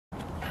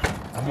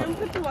Don't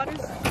put the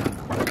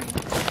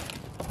waters.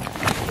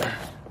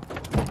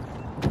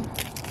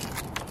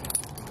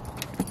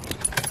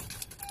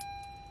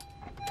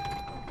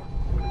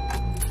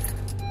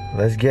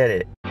 Let's get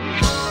it.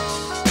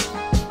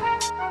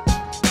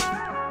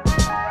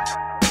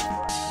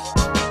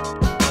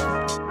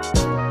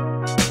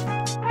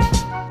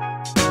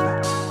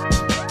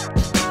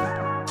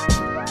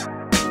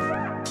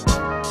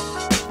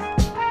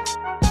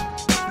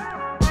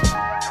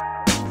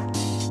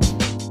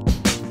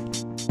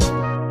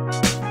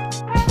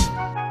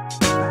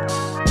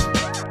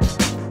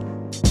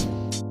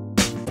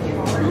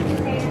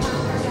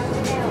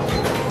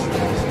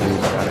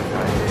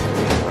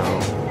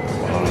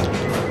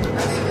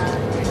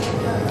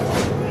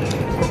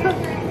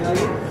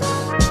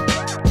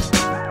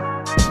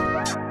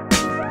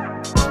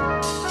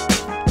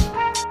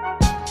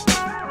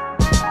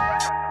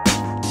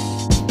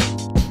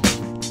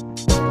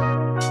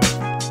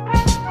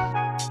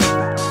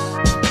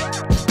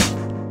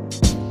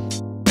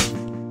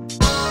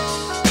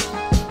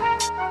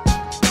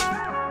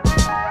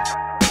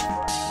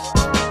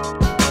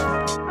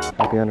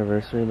 Happy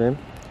anniversary, babe.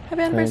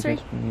 Happy anniversary.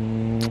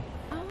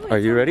 Oh, are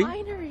you ready?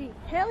 Winery.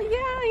 Hell yeah,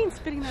 I ain't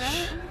spitting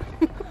that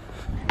out.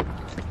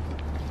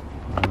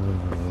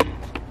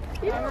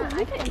 Yeah,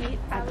 I can eat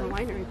at the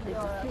winery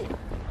places too.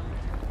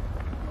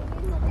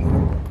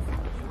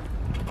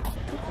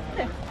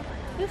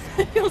 This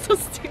feels so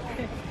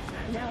stupid.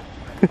 No.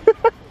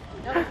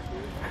 No.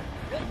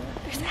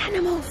 There's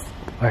animals.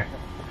 Where?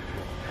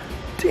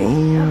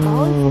 Damn.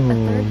 The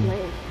third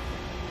leg.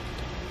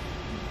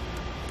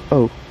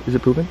 Oh, is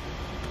it pooping?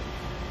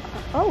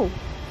 Oh.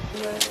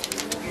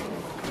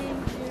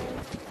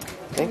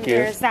 Thank you.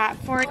 There's that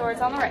four doors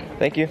on the right.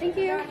 Thank you. Thank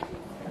you.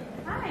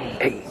 Hi.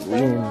 Hey,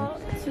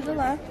 To the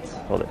left.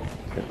 hold it.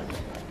 Good.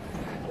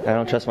 I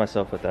don't trust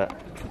myself with that.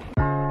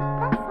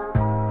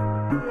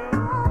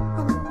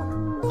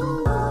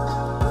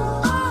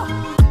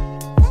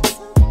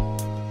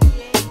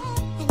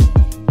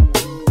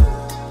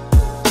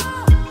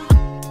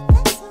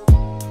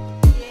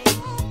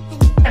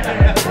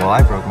 Well,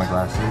 I broke my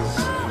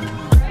glasses.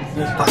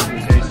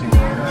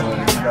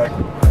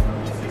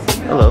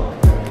 Hello.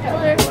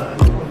 Hello.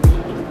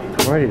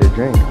 I'm ready to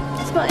drink.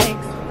 Smell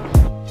eggs.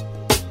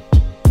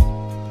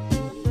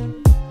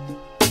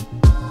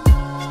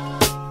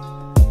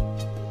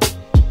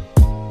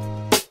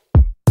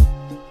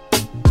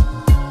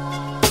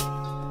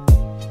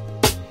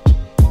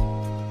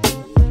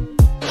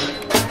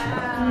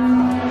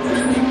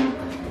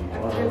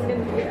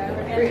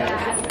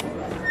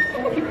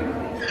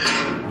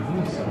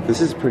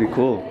 This is pretty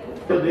cool.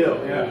 Good deal,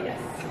 yeah.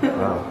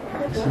 Wow.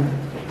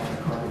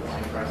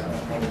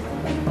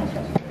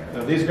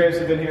 Now, these grapes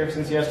have been here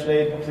since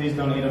yesterday. Please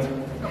don't eat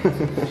them.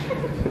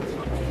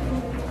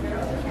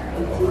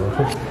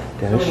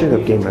 Damn, this shit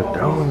of Game of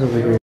Thrones over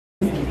here.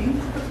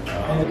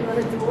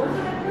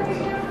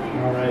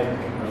 Alright.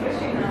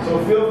 So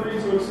feel free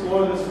to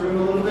explore this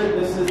room a little bit.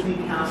 This is the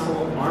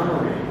castle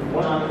armory.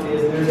 What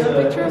is there's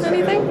a picture of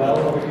anything? well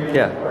over here.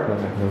 Yeah.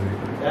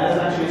 That is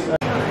actually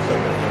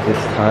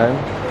It's time.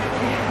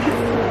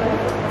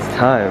 It's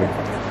time.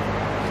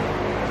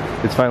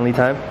 It's finally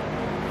time?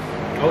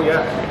 Oh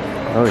yeah.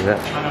 Oh yeah.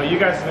 I know you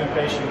guys have been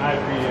patient. I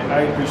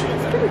appreciate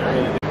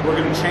that. We're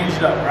going to change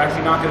it up. We're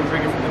actually not going to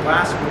drink it from the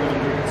glass. We're going to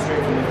drink it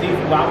straight from the thief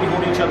while we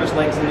hold each other's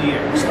legs in the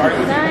air. Starting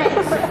with you.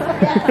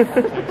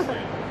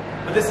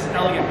 But this is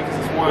elegant because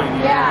it's wine.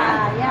 You know?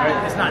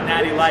 Right? It's not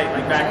natty light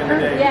like back in the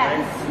day.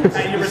 Right?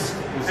 This is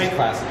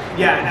classic.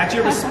 Yeah, at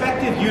your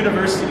respective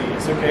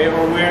universities, okay,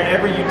 or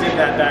wherever you did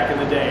that back in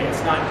the day.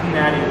 It's not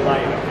natty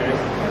light, okay?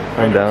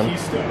 I'm down.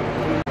 Keystone.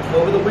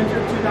 Over the winter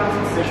of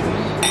 2016,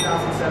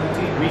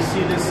 2017, we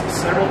see this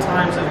several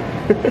times.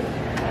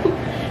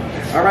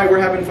 All right, we're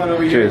having fun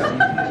over here.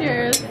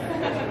 Cheers.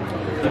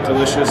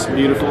 Delicious,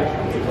 beautiful. Right,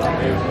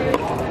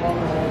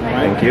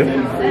 Thank you.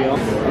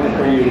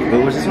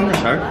 What was this one? The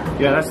Chard?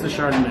 Yeah, that's the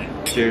Chardonnay.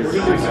 Cheers.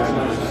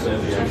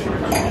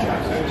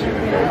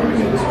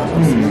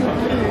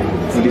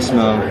 What do you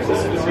smell?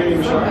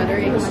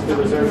 Buttery. The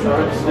reserve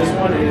Chard. This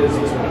one is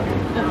this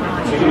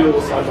one. So you can do a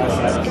little side by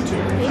side.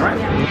 All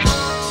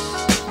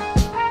right.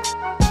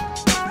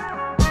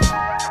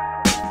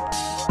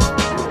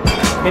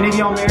 Any of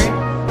y'all married?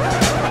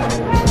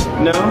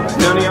 No?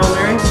 None of y'all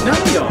married?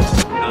 None of y'all?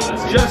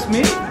 Just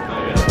me?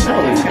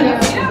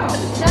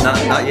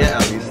 Not yet,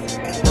 at least.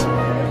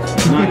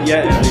 Not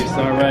yet, at least.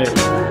 All right.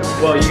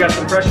 Well, you got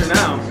some pressure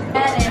now.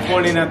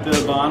 Pointing at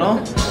the bottle,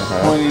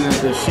 pointing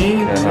at the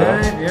sheet.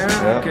 Right?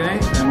 Yeah, okay.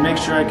 And make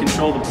sure I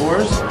control the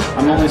pours.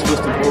 I'm only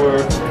supposed to pour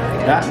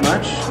that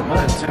much.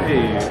 But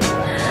hey, I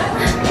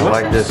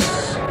like this.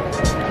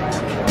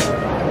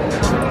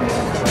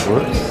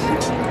 Whoops.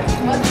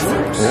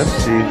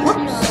 Whoopsie.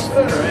 Whoops.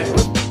 All right.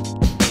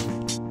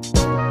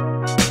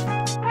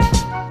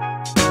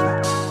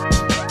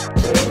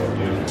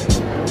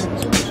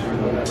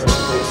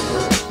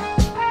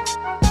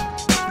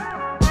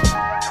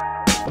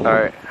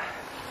 Alright.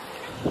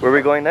 Where are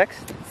we going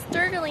next?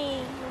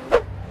 Sturgling.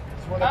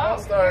 before the ball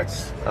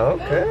starts.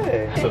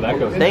 Okay. So that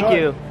goes. Thank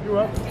you. You're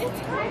welcome.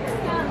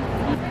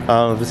 I don't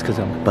know if it's because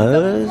I'm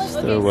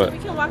buzzed or what. So we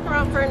can walk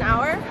around for an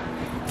hour?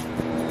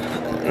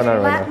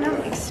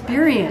 Platinum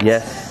experience.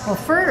 Yes. Well,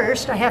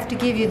 first I have to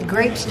give you the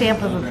grape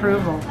stamp of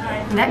approval,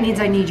 and that means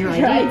I need your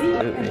ID.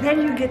 And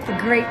then you get the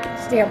grape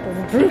stamp of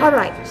approval. All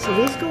right, so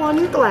these go on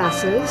your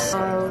glasses.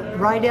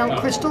 Rydell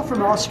Crystal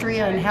from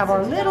Austria, and have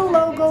our little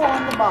logo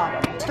on the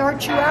bottom.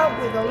 Start you out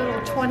with a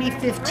little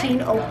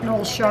 2015 Oak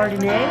Knoll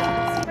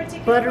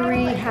Chardonnay.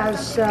 Buttery,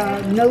 has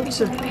notes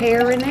of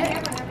pear in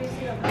it.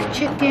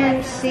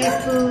 Chicken,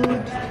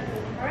 seafood.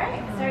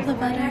 The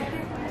butter.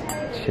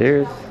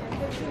 Cheers.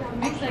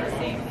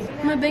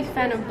 I'm a big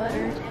fan of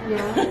butter.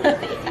 Yeah.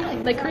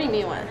 The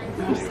creamy one.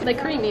 The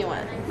creamy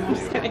one. I'm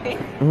just kidding.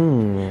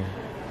 Mmm.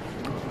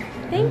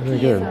 Thank you.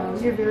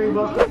 Good. You're very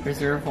welcome.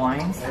 Reserve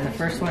wines. The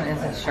first one is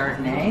a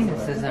Chardonnay.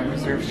 This is a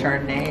Reserve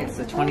Chardonnay. It's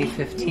a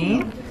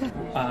 2015.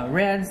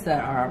 Reds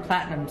that are our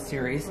Platinum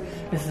series.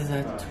 This is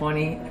a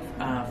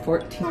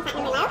 2014.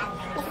 Platinum Merlot.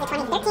 This is a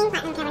 2013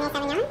 Platinum Cabernet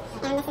Sauvignon,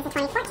 and this is a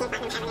 2014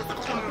 Platinum Cabernet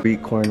Sauvignon.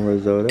 Sweet corn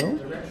risotto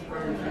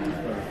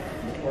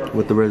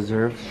with the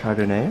Reserve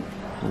Chardonnay.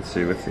 Let's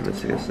see.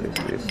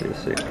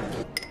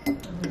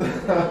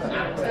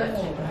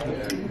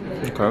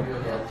 Okay.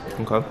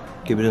 Okay.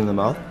 Keep it in the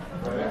mouth.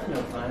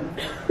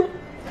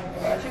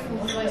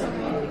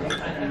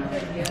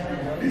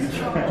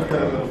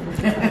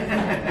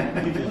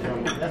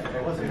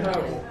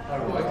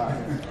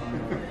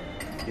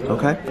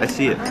 Okay, I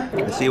see it.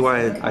 I see why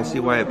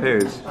it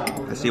pairs.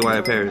 I see why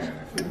it pairs.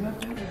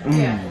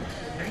 Mm.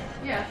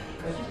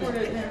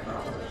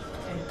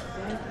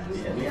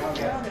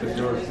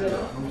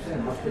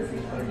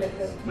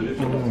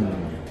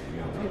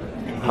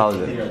 How's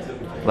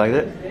it? Like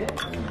it?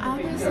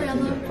 Obviously, I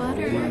love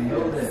butter.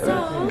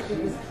 So.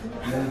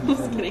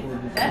 Just kidding.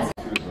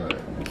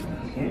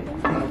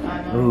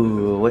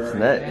 Ooh, what's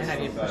next?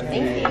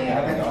 Thank you.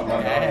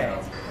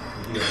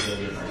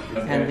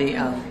 And the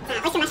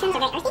Oyster mushrooms are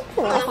very earthy.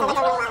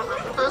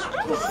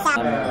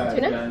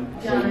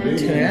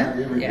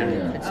 tuna.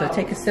 Yeah. So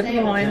take a sip of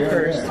the wine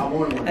first,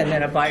 and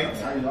then a bite,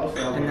 and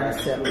then a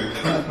sip.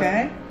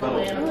 Okay?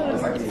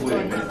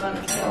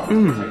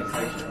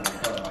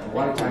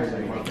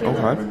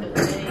 Okay.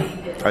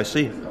 I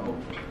see.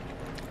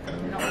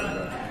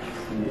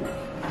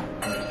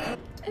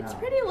 It's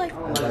pretty like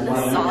the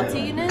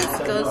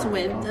saltiness goes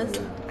with the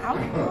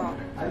alcohol.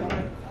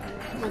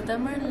 With the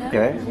Merlot.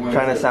 Okay.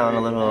 Trying to sound a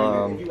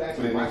little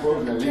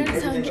Trying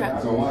to sound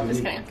drunk.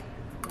 Just kidding.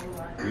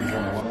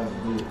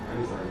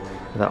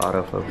 the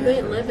autofocus. You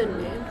ain't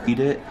living, man. Eat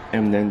it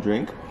and then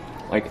drink,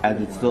 like as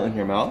it's still in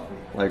your mouth,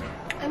 like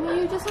I mean,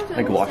 you just have to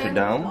like wash it understand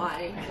down,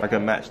 why. like a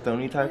Matt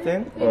Stoney type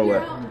thing, or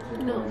what?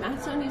 No,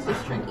 Matt Stoney's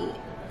just drink eat.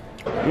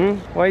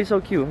 Why are you so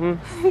cute? I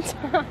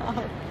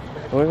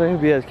wish I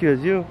could be as cute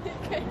as you.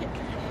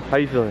 How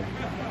you feeling?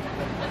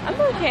 I'm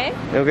okay.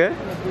 You okay?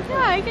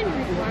 Yeah, I can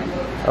drink more.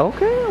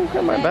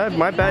 Okay.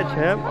 My bad,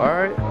 champ. All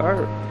right.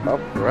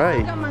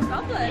 I got my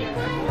goblet.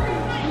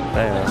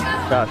 Damn,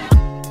 gosh.